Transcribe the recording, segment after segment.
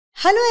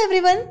Hello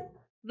everyone,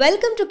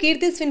 welcome to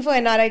Keerthi's FinFo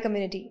NRI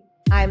community.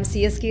 I am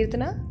CS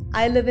Keerthana.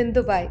 I live in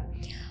Dubai.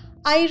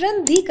 I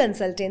run the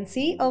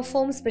consultancy, a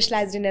firm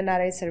specialized in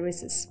NRI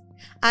services.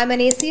 I am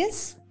an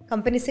ACS,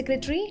 company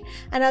secretary,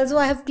 and also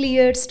I have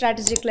cleared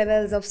strategic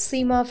levels of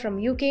SEMA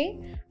from UK,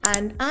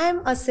 and I am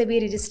a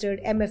SEBI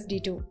registered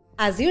MFD too.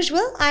 As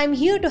usual, I am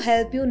here to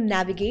help you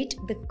navigate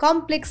the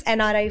complex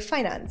NRI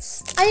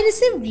finance. I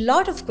received a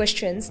lot of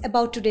questions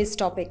about today's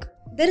topic.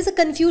 There is a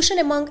confusion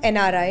among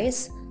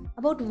NRIs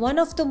about one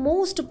of the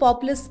most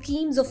popular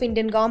schemes of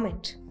Indian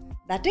government,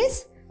 that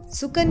is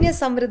Sukanya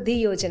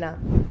Smriddhi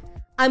Yojana.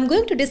 I'm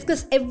going to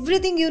discuss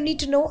everything you need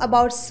to know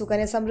about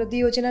Sukanya Smriddhi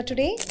Yojana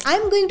today.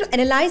 I'm going to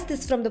analyze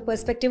this from the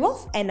perspective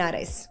of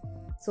NRIs.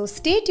 So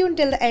stay tuned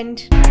till the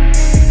end.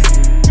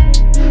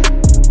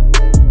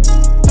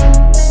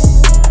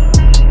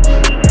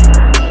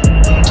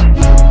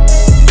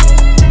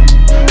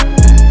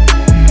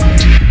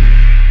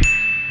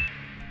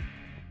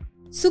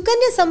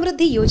 Sukanya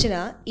Smriddhi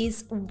Yojana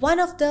is one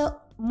of the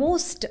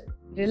most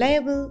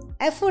reliable,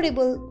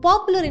 affordable,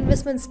 popular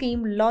investment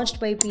scheme launched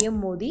by PM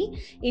Modi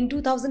in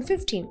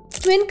 2015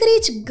 to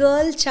encourage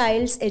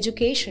girl-child's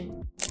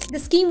education. The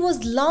scheme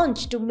was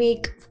launched to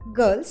make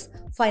girls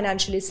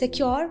financially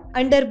secure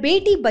under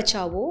Beti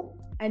Bachao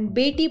and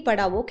Beti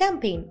Padao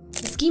campaign.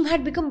 The scheme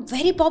had become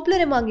very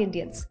popular among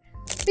Indians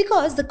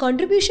because the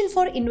contribution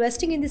for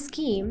investing in the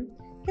scheme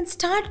can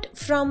start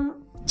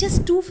from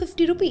just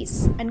 250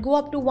 rupees and go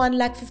up to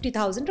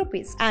 1,50,000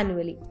 rupees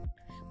annually.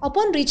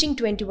 Upon reaching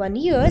 21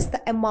 years,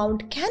 the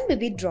amount can be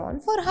withdrawn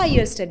for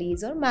higher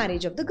studies or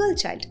marriage of the girl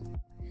child.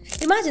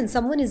 Imagine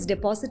someone is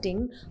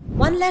depositing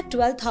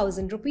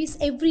 1,12,000 rupees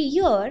every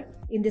year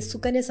in the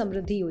Sukanya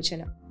Smriddhi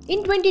Yojana.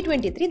 In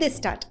 2023, they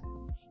start.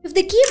 If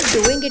they keep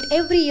doing it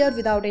every year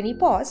without any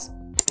pause,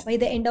 by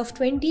the end of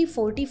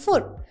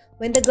 2044,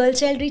 when the girl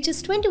child reaches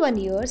 21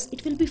 years,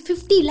 it will be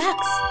 50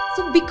 lakhs.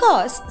 So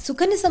because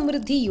Sukanya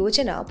Smriddhi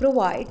Yojana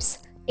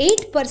provides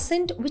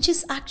 8%, which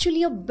is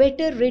actually a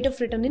better rate of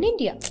return in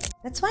India.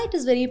 That's why it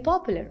is very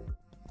popular.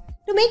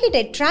 To make it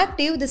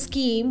attractive, the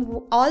scheme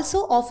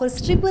also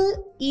offers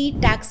triple E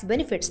tax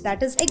benefits,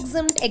 that is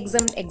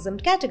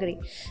exempt category.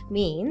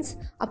 Means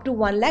up to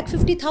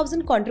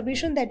 1,50,000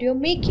 contribution that you are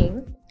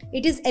making,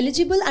 it is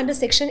eligible under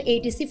section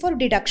 80C for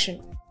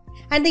deduction.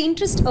 And the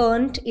interest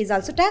earned is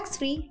also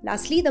tax-free.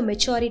 Lastly, the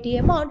maturity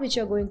amount which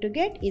you are going to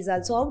get is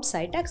also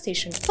outside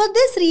taxation. For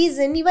this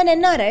reason, even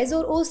NRIs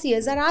or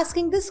OCIs are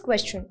asking this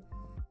question.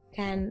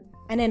 Can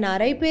an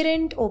NRI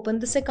parent open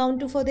this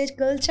account for their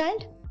girl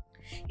child?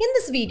 In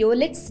this video,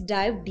 let's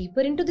dive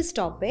deeper into this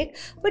topic.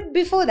 But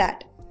before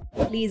that,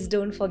 please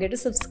don't forget to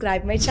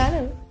subscribe my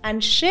channel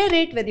and share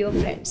it with your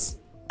friends.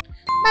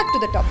 Back to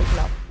the topic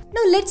now.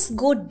 Now let's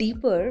go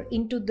deeper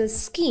into the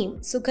scheme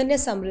Sukanya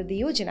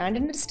Smriddhi Yojana and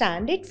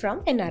understand it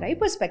from NRI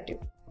perspective.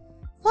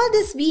 For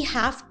this, we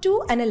have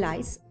to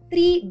analyze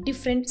three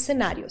different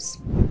scenarios.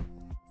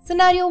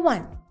 Scenario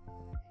 1.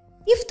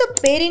 If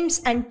the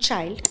parents and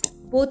child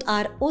both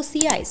are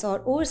OCIs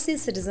or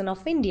overseas citizen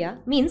of India,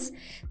 means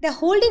they're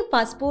holding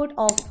passport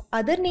of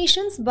other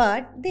nations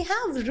but they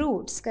have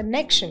roots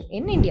connection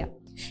in India.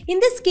 In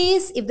this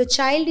case, if the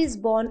child is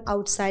born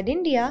outside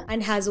India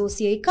and has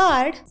OCI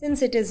card,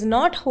 since it is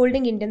not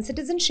holding Indian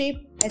citizenship,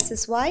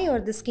 SSY or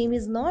the scheme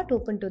is not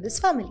open to this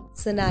family.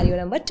 Scenario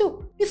number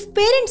 2. If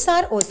parents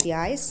are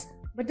OCIs,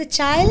 but the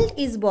child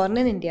is born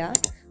in India,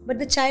 but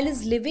the child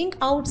is living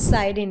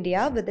outside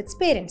India with its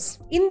parents.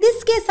 In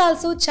this case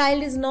also,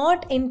 child is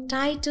not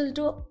entitled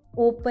to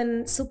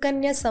open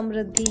Sukanya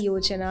Smriddhi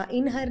Yojana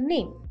in her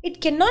name.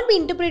 It cannot be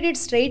interpreted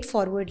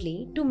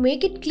straightforwardly. To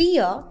make it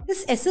clear,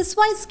 this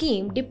SSY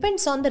scheme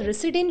depends on the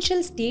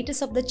residential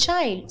status of the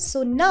child.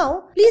 So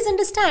now, please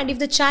understand, if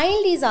the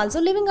child is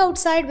also living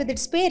outside with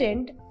its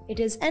parent, it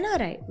is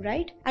NRI,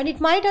 right? And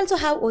it might also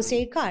have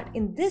OCI card.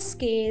 In this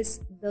case,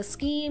 the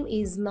scheme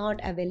is not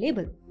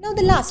available. Now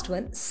the last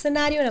one,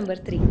 scenario number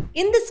 3.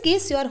 In this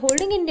case, you are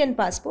holding Indian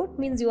passport,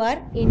 means you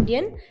are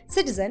Indian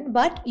citizen,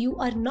 but you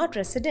are not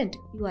resident.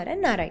 You are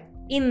an NRI.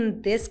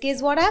 In this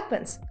case, what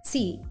happens?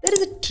 See, there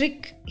is a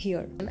trick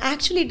here.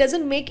 Actually, it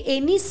doesn't make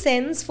any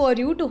sense for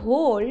you to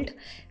hold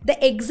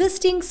the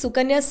existing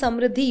Sukanya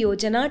Smriddhi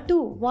Yojana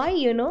too. Why,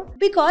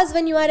 Because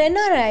when you are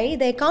NRI,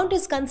 the account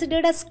is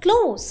considered as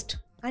closed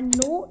and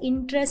no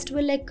interest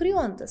will accrue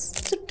on this.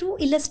 So to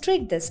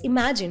illustrate this,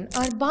 imagine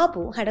our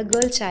Babu had a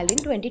girl child in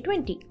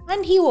 2020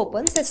 and he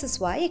opens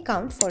SSY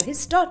account for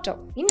his daughter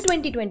in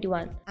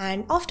 2021.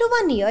 And after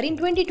 1 year in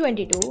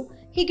 2022,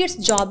 he gets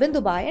job in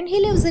Dubai and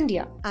he lives in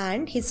India.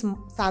 And his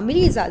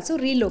family is also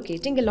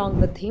relocating along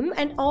with him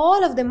and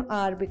all of them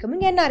are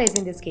becoming NRIs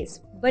in this case.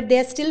 but they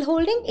are still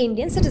holding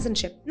Indian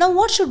citizenship. Now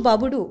what should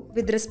Babu do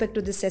with respect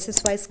to this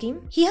SSY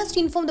scheme? He has to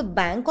inform the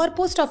bank or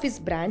post office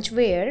branch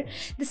where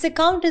this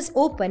account is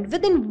opened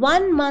within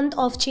 1 month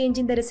of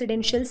changing the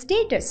residential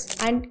status,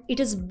 and it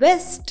is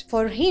best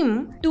for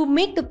him to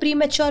make the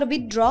premature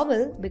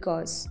withdrawal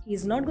because he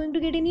is not going to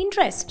get any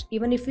interest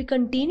even if he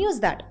continues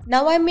that.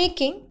 Now I am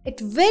making it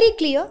very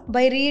clear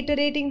by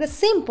reiterating the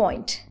same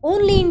point.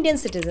 Only Indian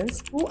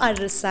citizens who are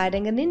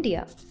residing in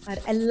India are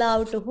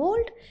allowed to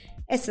hold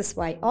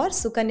SSY or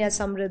Sukanya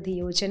Smriddhi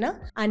Yojana,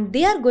 and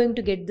they are going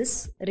to get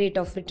this rate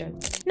of return.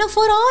 Now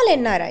for all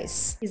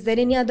NRIs, is there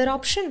any other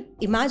option?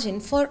 Imagine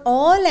for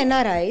all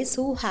NRIs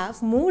who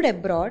have moved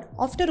abroad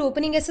after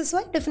opening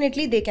SSY,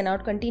 definitely they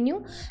cannot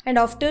continue, and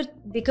after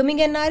becoming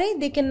NRI,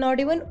 they cannot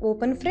even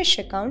open fresh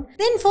account.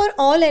 Then for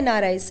all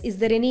NRIs, is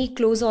there any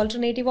close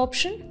alternative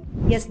option?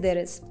 Yes, there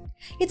is.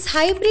 It's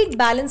hybrid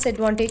balance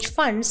advantage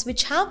funds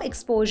which have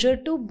exposure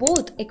to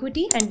both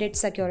equity and debt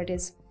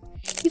securities.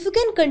 If you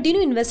can continue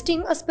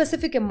investing a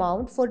specific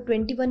amount for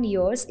 21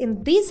 years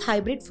in these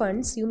hybrid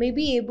funds, you may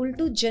be able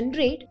to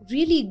generate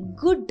really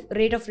good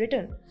rate of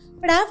return.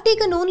 But I have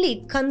taken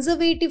only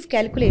conservative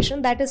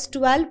calculation, that is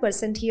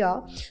 12%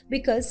 here,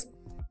 because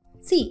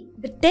see,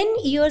 the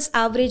 10 years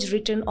average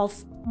return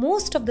of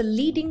most of the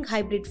leading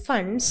hybrid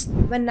funds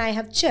when I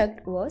have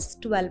checked was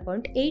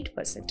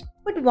 12.8%.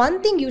 But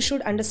one thing you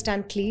should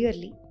understand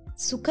clearly,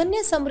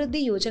 Sukanya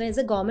Smriddhi Yojana is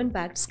a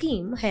government-backed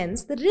scheme,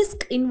 hence the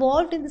risk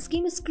involved in the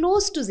scheme is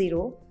close to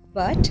zero.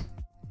 But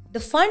the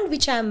fund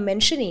which I am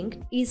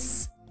mentioning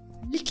is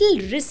little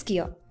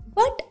riskier.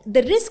 But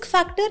the risk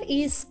factor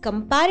is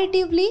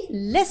comparatively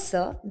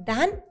lesser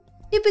than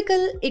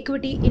typical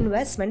equity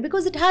investment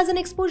because it has an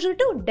exposure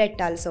to debt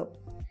also.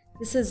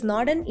 This is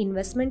not an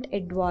investment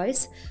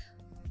advice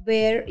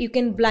where you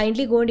can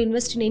blindly go and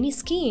invest in any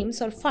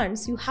schemes or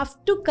funds. You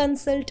have to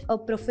consult a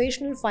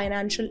professional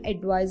financial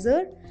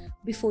advisor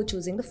before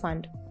choosing the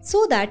fund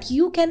so that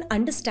you can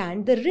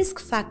understand the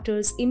risk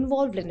factors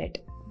involved in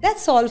it.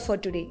 That's all for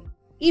today.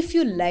 If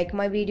you like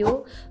my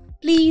video,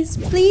 please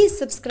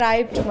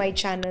subscribe to my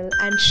channel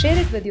and share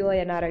it with your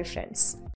NRI friends.